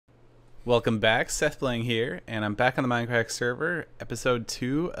Welcome back, SethBling here, and I'm back on the MindCrack server, episode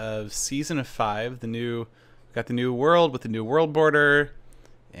 2 of season 5. Got the new world with the new world border,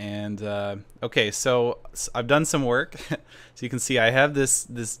 and okay, so I've done some work. So you can see I have this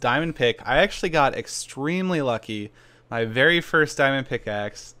diamond pick. I actually got extremely lucky. My very first diamond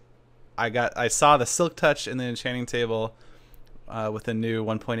pickaxe, I saw the silk touch in the enchanting table with the new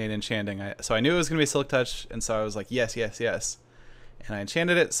 1.8 enchanting. So I knew it was gonna be silk touch, and so I was like, yes, yes, yes. And I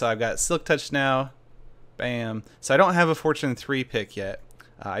enchanted it, so I've got Silk Touch now. Bam. So I don't have a Fortune 3 pick yet.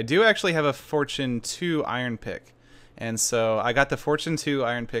 I do actually have a Fortune 2 iron pick. And so I got the Fortune 2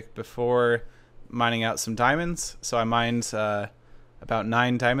 iron pick before mining out some diamonds. So I mined about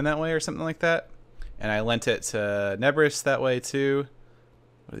 9 diamond that way or something like that. And I lent it to Nebris that way too.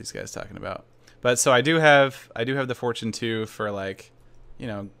 What are these guys talking about? But so I do have the Fortune 2 for, like, you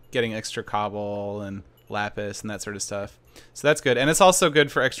know, getting extra cobble and lapis and that sort of stuff. So that's good, and it's also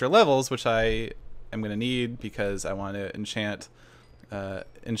good for extra levels, which I am going to need because I want to enchant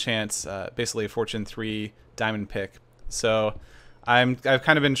basically a Fortune 3 diamond pick. So I've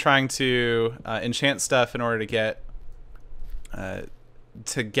kind of been trying to enchant stuff in order to get the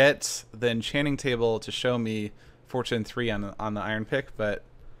enchanting table to show me Fortune 3 on the iron pick, but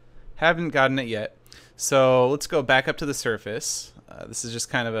haven't gotten it yet. So let's go back up to the surface. This is just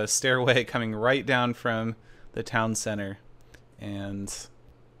kind of a stairway coming right down from the town center, and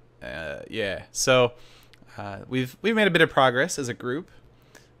yeah, so we've made a bit of progress as a group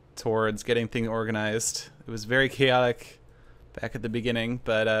towards getting things organized. It was very chaotic back at the beginning,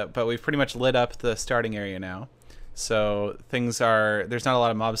 but we've pretty much lit up the starting area now. So there's not a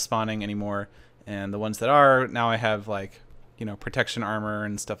lot of mobs spawning anymore, and the ones that are now, I have, like, you know, protection armor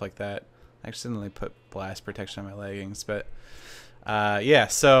and stuff like that. I accidentally put blast protection on my leggings, but yeah,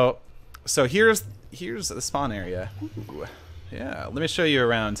 so here's the spawn area. Ooh, yeah, let me show you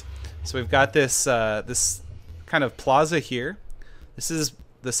around. So we've got this this kind of plaza here. This is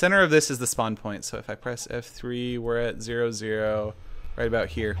the center of this is the spawn point. So if I press F3, we're at 0, 0, right about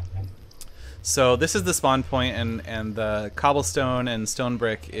here. So this is the spawn point, and the cobblestone and stone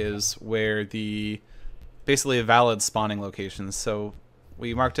brick is where basically a valid spawning locations. So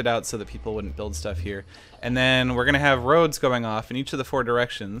we marked it out so that people wouldn't build stuff here. And then we're gonna have roads going off in each of the 4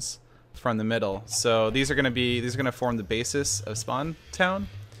 directions from the middle. So these are gonna form the basis of Spawn Town.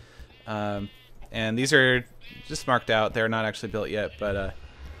 And these are just marked out. They're not actually built yet,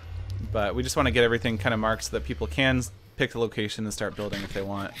 but we just want to get everything kind of marked so that people can pick the location and start building if they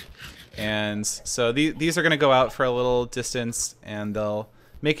want. And so these are gonna go out for a little distance, and they'll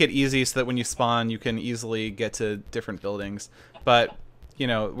make it easy so that when you spawn, you can easily get to different buildings. But you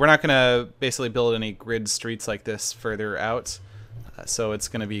know, we're not gonna basically build any grid streets like this further out. So it's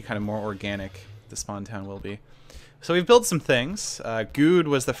going to be kind of more organic, the spawn town will be. So we've built some things. Good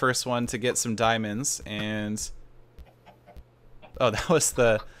was the first one to get some diamonds, and oh, that was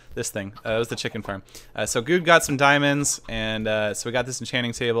this thing. That was the chicken farm. So Good got some diamonds, and so we got this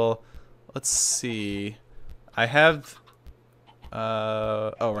enchanting table. Let's see. I have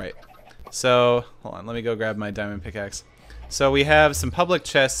oh, right. So hold on, let me go grab my diamond pickaxe. So we have some public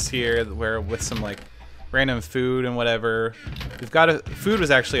chests here with some, like, random food and whatever. Food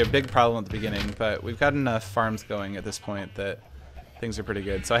was actually a big problem at the beginning, but we've got enough farms going at this point that things are pretty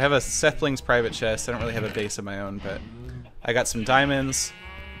good. So I have a SethBling's private chest. I don't really have a base of my own, but I got some diamonds.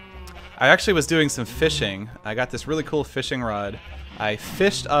 I actually was doing some fishing. I got this really cool fishing rod. I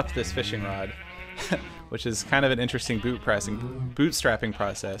fished up this fishing rod, which is kind of an interesting bootstrapping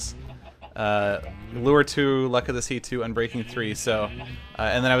process. Lure 2, Luck of the Sea 2, Unbreaking 3. So,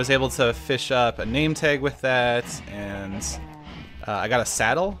 and then I was able to fish up a name tag with that, and I got a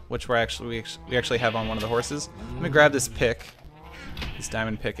saddle, which we actually have on one of the horses. Let me grab this pick, this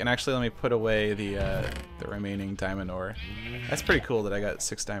diamond pick, and actually let me put away the remaining diamond ore. That's pretty cool that I got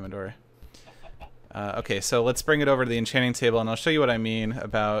 6 diamond ore. Okay, so let's bring it over to the enchanting table, and I'll show you what I mean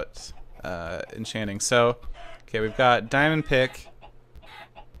about enchanting. So, okay, we've got diamond pick.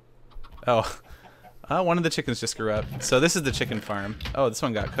 Oh, one of the chickens just grew up. So this is the chicken farm. Oh, this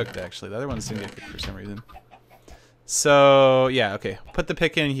one got cooked, actually. The other ones didn't get cooked for some reason. So, yeah, okay. Put the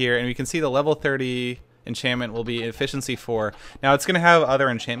pick in here, and we can see the level 30 enchantment will be efficiency 4. Now, it's going to have other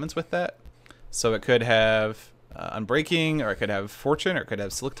enchantments with that. So it could have Unbreaking, or it could have Fortune, or it could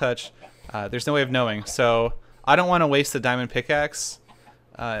have Silk Touch. There's no way of knowing. So I don't want to waste the diamond pickaxe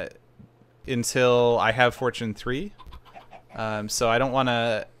until I have Fortune 3. So I don't want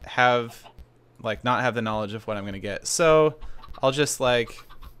to not have the knowledge of what I'm going to get. So I'll just, like,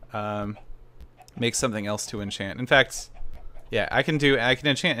 make something else to enchant. In fact, yeah, I can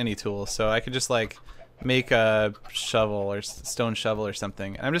enchant any tool. So I could just, like, make a shovel or stone shovel or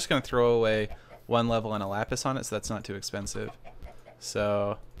something. And I'm just going to throw away 1 level and a lapis on it, so that's not too expensive.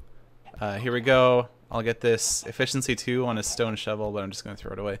 So here we go. I'll get this efficiency 2 on a stone shovel, but I'm just going to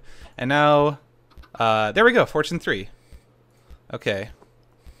throw it away. And now, there we go, fortune 3. Okay.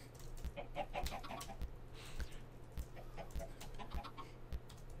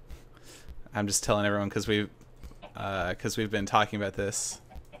 I'm just telling everyone because we've been talking about this.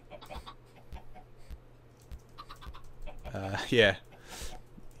 Yeah,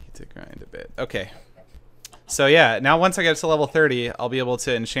 need to grind a bit. Okay. So yeah, now once I get to level 30, I'll be able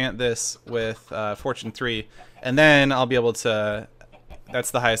to enchant this with fortune 3, and then I'll be able to.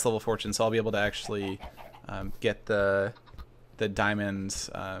 That's the highest level fortune, so I'll be able to actually get the diamond,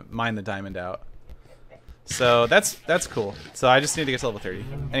 mine the diamond out. So that's cool. So I just need to get to level 30.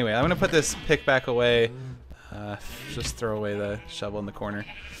 Anyway, I'm gonna put this pick back away. Just throw away the shovel in the corner.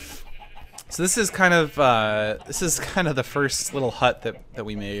 So this is kind of the first little hut that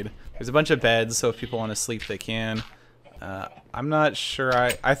we made. There's a bunch of beds, so if people want to sleep, they can. I'm not sure.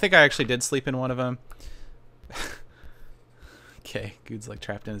 I think I actually did sleep in one of them. Okay, Good's like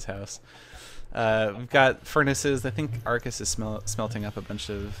trapped in his house. We've got furnaces. I think Arcus is smelting up a bunch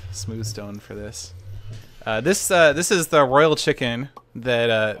of smooth stone for this. This is the royal chicken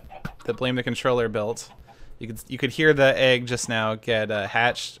that Blame the Controller built. You could hear the egg just now get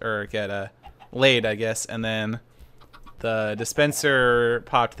hatched or get laid, I guess, and then the dispenser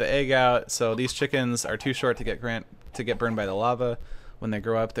popped the egg out. So these chickens are too short to get burned by the lava. When they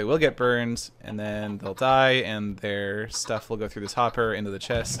grow up, they will get burned, and then they'll die, and their stuff will go through this hopper into the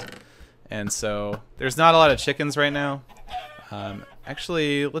chest. And so there's not a lot of chickens right now.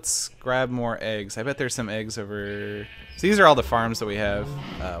 Actually, let's grab more eggs. I bet there's some eggs over. So these are all the farms that we have.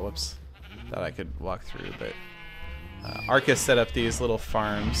 Whoops, thought I could walk through, but Arcus set up these little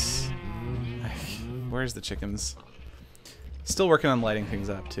farms. Where's the chickens? Still working on lighting things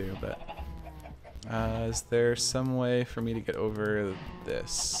up too, but is there some way for me to get over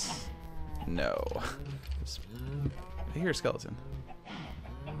this? No. I hear a skeleton.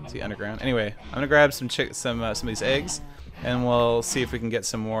 Is he underground? Anyway, I'm gonna grab some of these eggs, and we'll see if we can get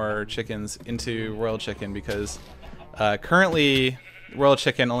some more chickens into Royal Chicken, because currently Royal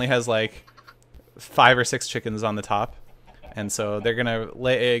Chicken only has like 5 or 6 chickens on the top, and so they're gonna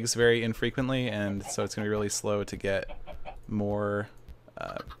lay eggs very infrequently, and so it's gonna be really slow to get more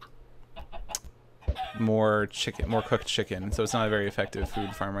cooked chicken. So it's not a very effective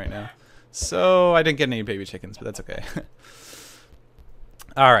food farm right now. So I didn't get any baby chickens, but that's okay.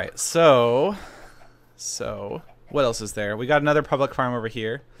 All right, so what else is there? We got another public farm over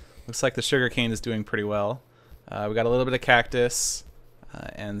here. Looks like the sugarcane is doing pretty well. We got a little bit of cactus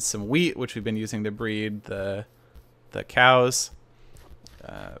and some wheat, which we've been using to breed the cows.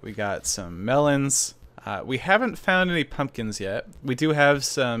 We got some melons. We haven't found any pumpkins yet. We do have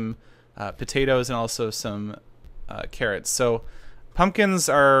some potatoes and also some carrots. So pumpkins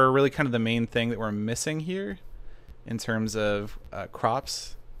are really kind of the main thing that we're missing here in terms of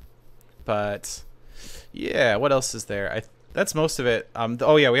crops. But yeah, what else is there? That's most of it.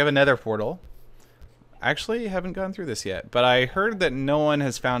 Oh yeah, we have a nether portal. Actually, haven't gone through this yet, but I heard that no one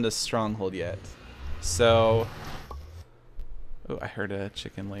has found a stronghold yet. So, oh, I heard a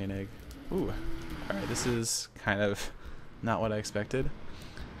chicken lay an egg. Ooh, all right, this is kind of not what I expected.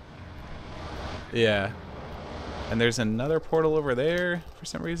 Yeah, and there's another portal over there for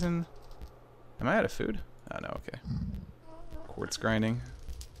some reason. Am I out of food? Oh no, okay. Quartz grinding.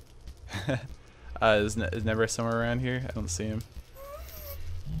 Is Never somewhere around here? I don't see him.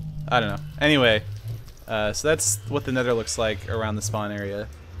 I don't know. Anyway, so that's what the nether looks like around the spawn area.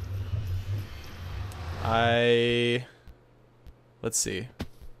 Let's see.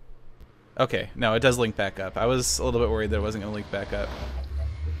 Okay, no, it does link back up. I was a little bit worried that it wasn't going to link back up.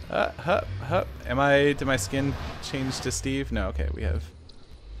 Did my skin change to Steve? No, okay, we have.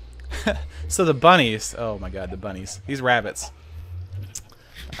 So the bunnies. Oh my god, the bunnies. These rabbits.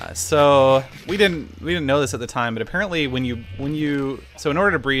 So we didn't know this at the time, but apparently so in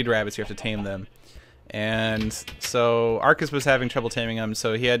order to breed rabbits, you have to tame them. And so Arcus was having trouble taming them,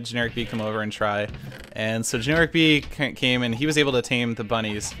 so he had Generic B come over and try. And so Generic B came and he was able to tame the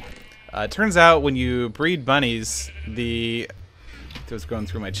bunnies. It turns out when you breed bunnies, it was going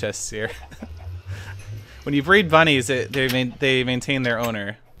through my chest here. When you breed bunnies, they maintain their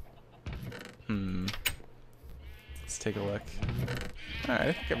owner. Let's take a look. Alright,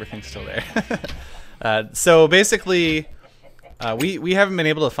 I think everything's still there. So basically, we haven't been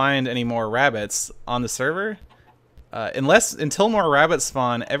able to find any more rabbits on the server. Until more rabbits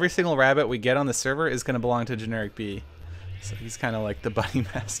spawn, every single rabbit we get on the server is going to belong to Generic B. So he's kind of like the bunny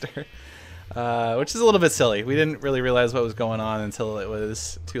master. Which is a little bit silly. We didn't really realize what was going on until it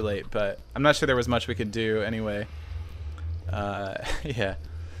was too late, but I'm not sure there was much we could do anyway. Yeah.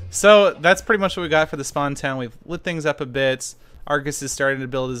 So that's pretty much what we got for the spawn town. We've lit things up a bit. Argus is starting to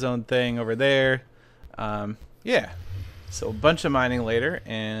build his own thing over there. Yeah. So a bunch of mining later,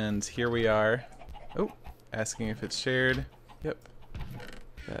 and here we are. Oh, asking if it's shared. Yep.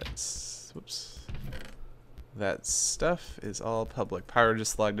 That's, whoops. That stuff is all public. Pyro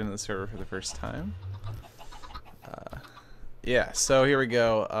just logged into the server for the first time. Yeah, so here we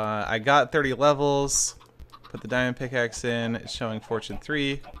go. I got 30 levels. Put the diamond pickaxe in. It's showing Fortune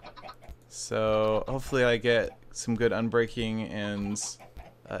 3. So hopefully I get some good unbreaking and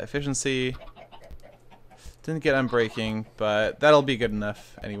efficiency. Didn't get unbreaking, but that'll be good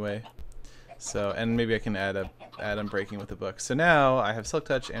enough anyway. So, and maybe I can add unbreaking with the book. So now I have Silk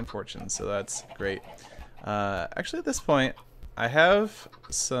Touch and Fortune, so that's great. Actually, at this point, I have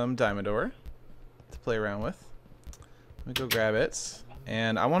some diamond ore to play around with. Let me go grab it,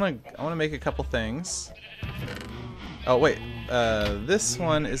 and I wanna make a couple things. Oh wait, this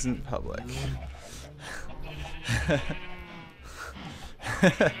one isn't public.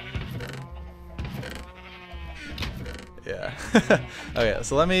 Yeah. Okay,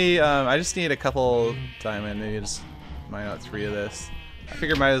 so let me. I just need a couple diamond. Maybe just mine out 3 of this. I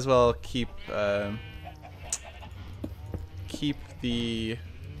figure might as well keep the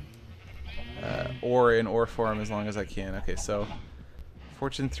ore in ore form as long as I can. Okay, so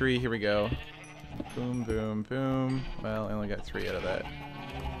Fortune 3. Here we go. Boom, boom, boom. Well, I only got 3 out of that.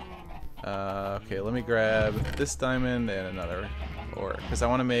 Okay, let me grab this diamond and another ore because I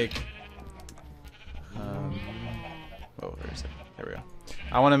want to make. Oh, where is it? There we go.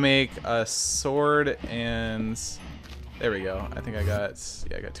 I want to make a sword and there we go. I think I got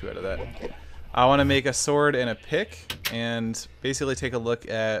 2 out of that. I want to make a sword and a pick and basically take a look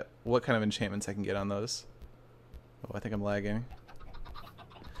at what kind of enchantments I can get on those. Oh, I think I'm lagging.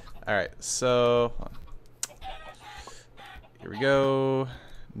 Alright, so here we go.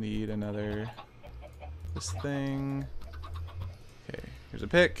 Need another this thing. Okay, here's a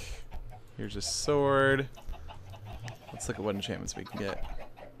pick. Here's a sword. Let's look at what enchantments we can get.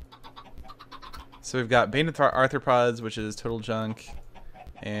 So we've got Bane of Arthropods, which is total junk,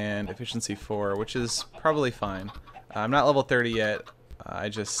 and Efficiency 4, which is probably fine. I'm not level 30 yet. I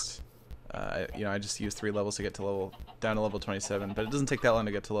just used 3 levels to get to down to level 27, but it doesn't take that long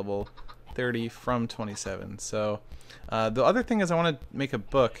to get to level 30 from 27. So the other thing is I want to make a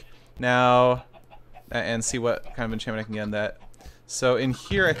book now and see what kind of enchantment I can get on that. So in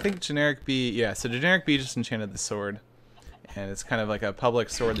here, I think Generic B, yeah, so Generic B just enchanted the sword. And it's kind of like a public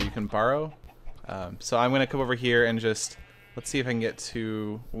sword that you can borrow. So I'm going to come over here and just, let's see if I can get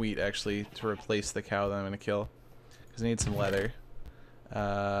 2 wheat actually to replace the cow that I'm going to kill. Because I need some leather.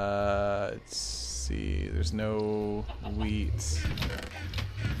 Let's see, there's no wheat.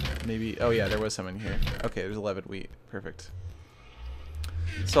 Maybe, oh yeah, there was some in here. Okay, there's 11 wheat, perfect.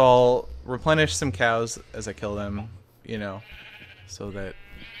 So I'll replenish some cows as I kill them, you know, so that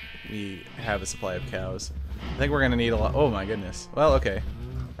we have a supply of cows. I think we're going to need a lot. Oh my goodness. Well, okay.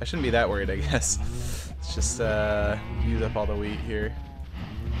 I shouldn't be that worried, I guess. Let's just use up all the wheat here.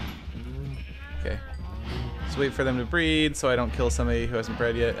 Okay. Just wait for them to breed so I don't kill somebody who hasn't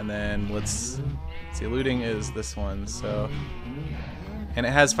bred yet. And then let's see, looting is this one. So, and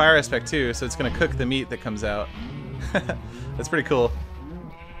it has fire aspect too, so it's going to cook the meat that comes out. That's pretty cool.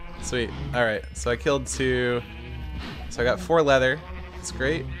 Sweet. Alright, so I killed 2. So I got 4 leather. That's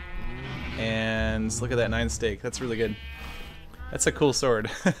great. And look at that 9 steak. That's really good. That's a cool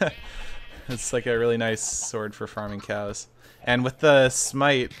sword. It's like a really nice sword for farming cows. And with the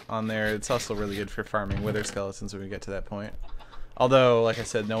smite on there, it's also really good for farming wither skeletons when we get to that point. Although, like I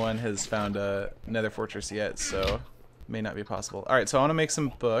said, no one has found a nether fortress yet, so it may not be possible. Alright, so I want to make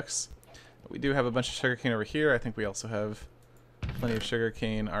some books. We do have a bunch of sugarcane over here. I think we also have plenty of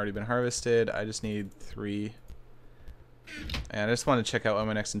sugarcane already been harvested. I just need 3. And I just want to check out what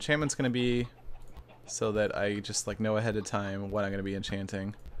my next enchantment's going to be so that I just like know ahead of time what I'm going to be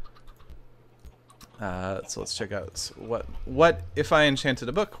enchanting. So let's check out what if I enchanted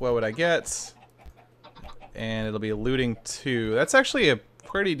a book, what would I get? And it'll be looting 2. That's actually a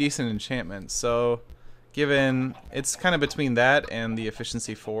pretty decent enchantment. So given it's kind of between that and the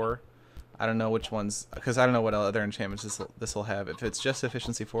efficiency 4, I don't know which ones, because I don't know what other enchantments this will have. If it's just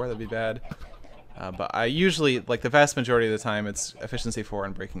efficiency 4, that'd be bad. But I usually, like the vast majority of the time, it's efficiency 4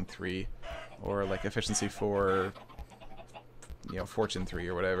 and breaking 3, or like efficiency 4, you know, fortune 3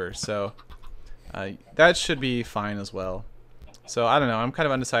 or whatever. So that should be fine as well. So I don't know. I'm kind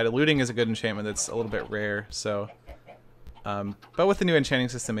of undecided. Looting is a good enchantment that's a little bit rare. So But with the new enchanting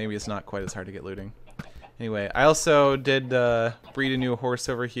system, maybe it's not quite as hard to get looting. Anyway, I also did breed a new horse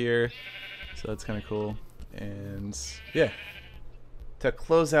over here, so that's kind of cool. And yeah, to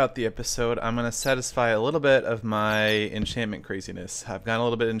close out the episode, I'm going to satisfy a little bit of my enchantment craziness. I've gone a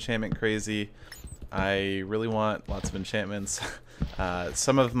little bit enchantment crazy. I really want lots of enchantments.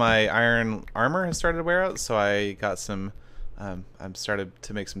 Some of my iron armor has started to wear out, so I got some. I'm started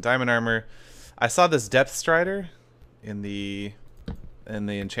to make some diamond armor. I saw this depth strider in the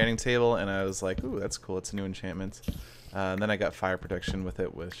enchanting table, and I was like, "Ooh, that's cool! It's a new enchantment." And then I got fire protection with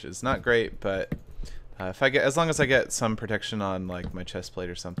it, which is not great, but as long as I get some protection on like my chest plate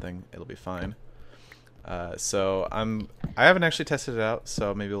or something, it'll be fine. So I haven't actually tested it out,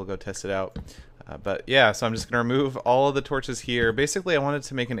 so maybe we'll go test it out. But yeah, so I'm just gonna remove all of the torches here. Basically, I wanted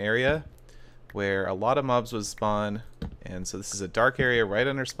to make an area where a lot of mobs would spawn, and so this is a dark area right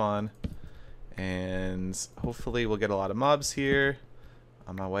under spawn, and hopefully we'll get a lot of mobs here.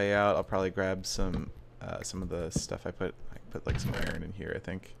 On my way out, I'll probably grab some of the stuff I put like some iron in here, I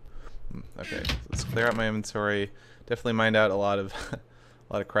think. Okay, so let's clear out my inventory. Definitely mined out a lot of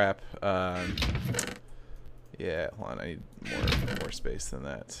crap. Yeah, hold on, I need more space than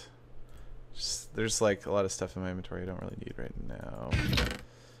that. There's like a lot of stuff in my inventory I don't really need right now.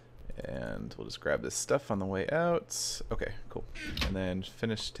 And we'll just grab this stuff on the way out. Okay, cool. And then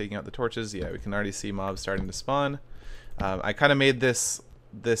finish taking out the torches. Yeah, we can already see mobs starting to spawn. I kind of made this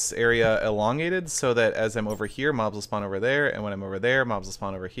area elongated so that as I'm over here, mobs will spawn over there, and when I'm over there, mobs will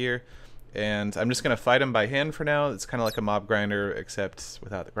spawn over here. And I'm just going to fight them by hand for now. It's kind of like a mob grinder, except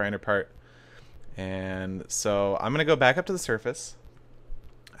without the grinder part. And so I'm going to go back up to the surface.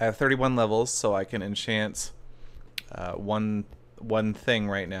 I have 31 levels, so I can enchant one thing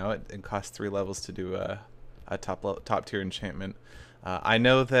right now. It costs 3 levels to do a top tier enchantment. I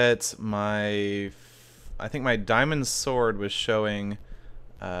know that I think my diamond sword was showing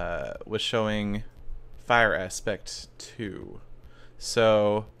fire aspect 2.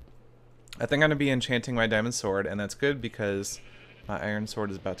 So I think I'm gonna be enchanting my diamond sword, and that's good because my iron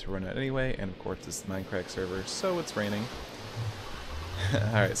sword is about to run out anyway, and of course this is the MindCrack server, so it's raining.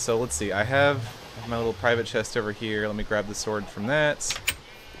 Alright, so let's see. I have my little private chest over here. Let me grab the sword from that.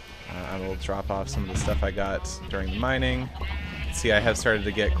 I will drop off some of the stuff I got during the mining. See, I have started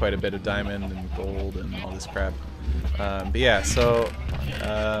to get quite a bit of diamond and gold and all this crap. But yeah, so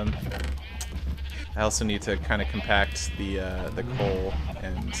I also need to kind of compact the coal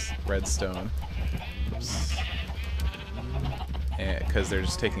and redstone. Oops. Because they're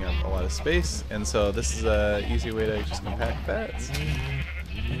just taking up a lot of space, and so this is a easy way to just compact that.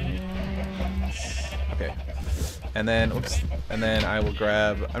 Okay, and then I will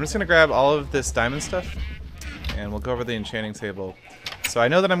grab. I'm just gonna grab all of this diamond stuff, and we'll go over the enchanting table. So I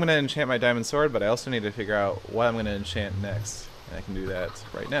know that I'm gonna enchant my diamond sword, but I also need to figure out what I'm gonna enchant next, and I can do that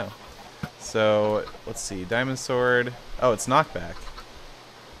right now. So let's see, diamond sword. Oh, it's knockback.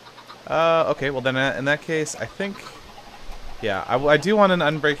 Okay, well then in that case, I think. Yeah, I do want an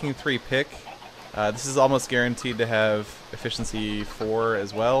Unbreaking 3 pick. This is almost guaranteed to have efficiency 4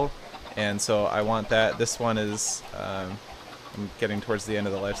 as well, and so I want that. This one is, I'm getting towards the end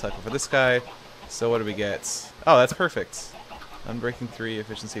of the life cycle for this guy. So what do we get? Oh, that's perfect. Unbreaking 3,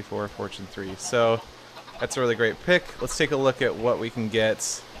 efficiency 4, fortune 3. So that's a really great pick. Let's take a look at what we can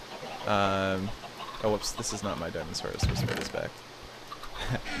get. Oh, whoops, this is not my diamond sword. I was supposed to put this back.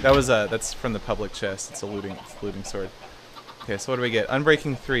 That's from the public chest. It's a looting sword. Okay, so what do we get?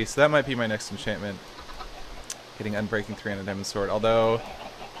 Unbreaking 3, so that might be my next enchantment. Getting Unbreaking 3 on a diamond sword, although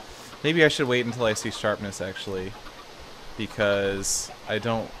maybe I should wait until I see sharpness actually, because I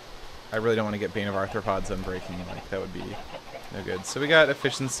really don't want to get Bane of Arthropods Unbreaking, like that would be no good. So we got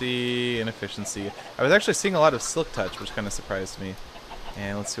efficiency and efficiency. I was actually seeing a lot of Silk Touch, which kind of surprised me.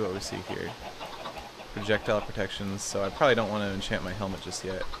 And let's see what we see here. Projectile protections, so I probably don't want to enchant my helmet just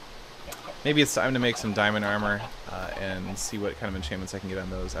yet. Maybe it's time to make some diamond armor and see what kind of enchantments I can get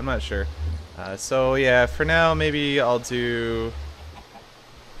on those. I'm not sure. So yeah, for now, maybe I'll do...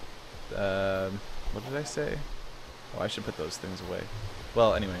 what did I say? Oh, I should put those things away.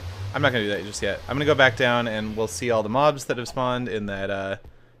 Well, anyway, I'm not going to do that just yet. I'm going to go back down and we'll see all the mobs that have spawned in that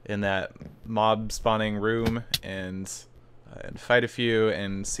mob spawning room and fight a few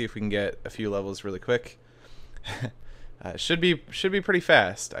and see if we can get a few levels really quick. Should be pretty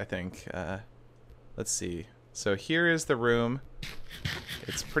fast, I think. Let's see. So here is the room.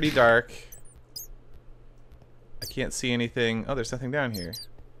 It's pretty dark. I can't see anything. Oh, there's nothing down here.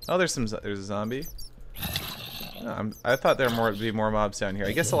 Oh, there's a zombie. Oh, I thought there would be more mobs down here.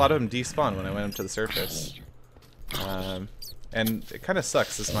 I guess a lot of them despawn when I went up to the surface. And it kind of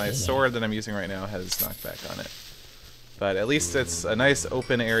sucks, as my sword that I'm using right now has knockback on it. But at least it's a nice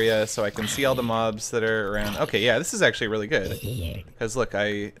open area so I can see all the mobs that are around. Okay, yeah, this is actually really good. Because look,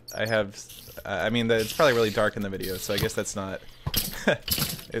 I have... I mean, it's probably really dark in the video, so I guess that's not...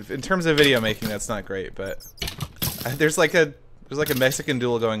 in terms of video making, that's not great, but... there's like a Mexican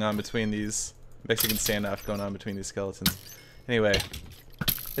duel going on between these... Mexican standoff going on between these skeletons. Anyway,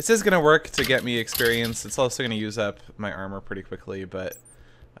 this is going to work to get me experience. It's also going to use up my armor pretty quickly, but...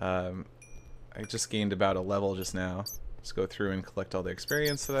 I just gained about a level just now. Let's go through and collect all the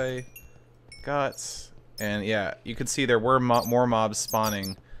experience that I got. And yeah, you can see there were more mobs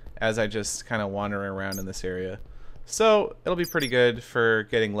spawning as I just kind of wander around in this area. So it'll be pretty good for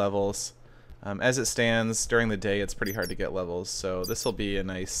getting levels. As it stands, during the day it's pretty hard to get levels, so this will be a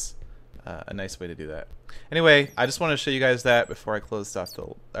nice way to do that. Anyway, I just want to show you guys that before I closed off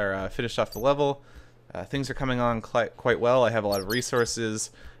finished off the level. Things are coming on quite well. I have a lot of resources.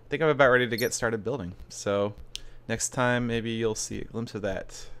 I think I'm about ready to get started building. So next time maybe you'll see a glimpse of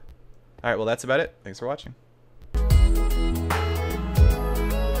that. Alright, well that's about it. Thanks for watching.